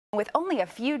With only a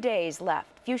few days left,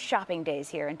 few shopping days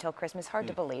here until Christmas, hard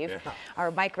to believe. Yeah. Our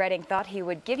Mike Redding thought he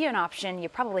would give you an option you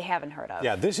probably haven't heard of.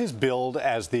 Yeah, this is billed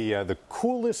as the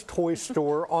coolest toy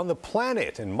store on the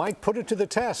planet, and Mike put it to the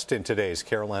test in today's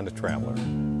Carolina Traveler.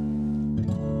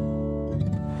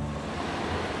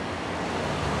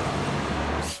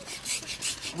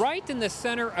 Right in the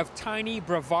center of tiny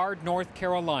Brevard, North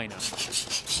Carolina,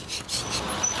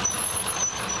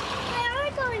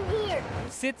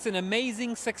 sits an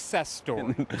amazing success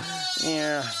story.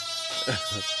 Yeah.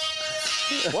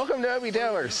 Welcome to Obi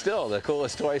Tower, still the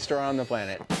coolest toy store on the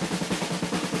planet.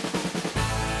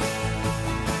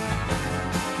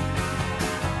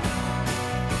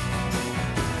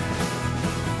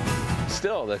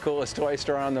 Still the coolest toy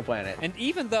store on the planet. And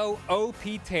even though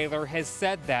O.P. Taylor has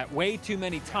said that way too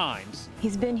many times,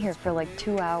 he's been here for like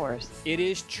 2 hours. It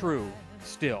is true.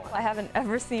 Still, I haven't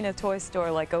ever seen a toy store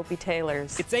like O.P.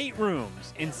 Taylor's. It's 8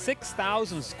 rooms in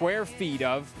 6,000 square feet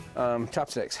of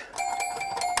chopsticks.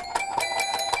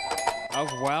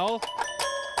 Well,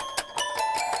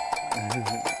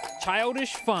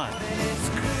 childish fun.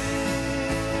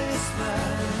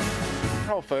 The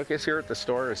whole focus here at the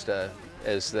store is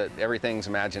that everything's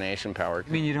imagination powered.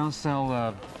 You mean you don't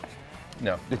sell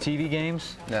no. The TV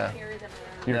games? No.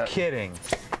 You're kidding.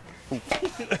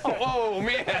 Oh,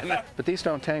 man! But these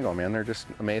don't tangle, man. They're just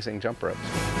amazing jump ropes.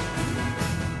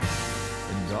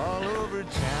 And all over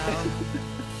town,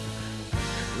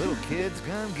 little kids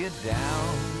come get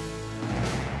down.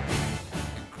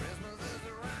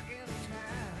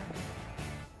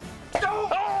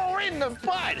 Oh, right in the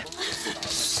butt!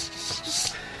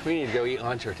 We need to go eat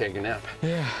lunch or take a nap.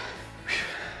 Yeah.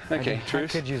 Okay,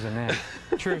 Truce. I could use a nap.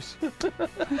 Truce.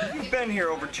 You've been here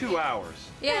over 2 hours.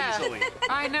 Yeah, easily.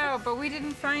 I know, but we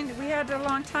didn't find, we had a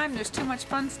long time. There's too much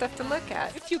fun stuff to look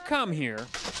at. If you come here...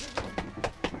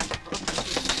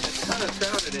 It's kind of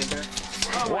crowded in here.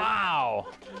 Oh, wow!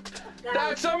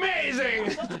 That's amazing!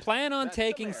 Plan on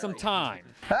taking some time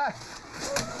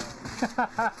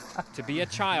to be a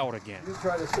child again.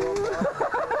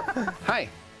 Hi,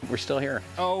 we're still here.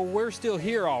 Oh, we're still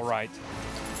here, all right.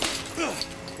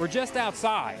 We're just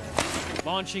outside,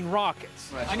 launching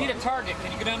rockets. I need a target.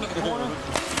 Can you go down to the corner?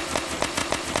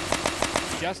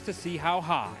 Just to see how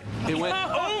high. It went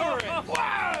over it.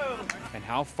 Whoa! And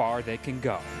how far they can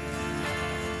go.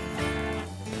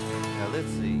 Now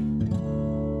let's see.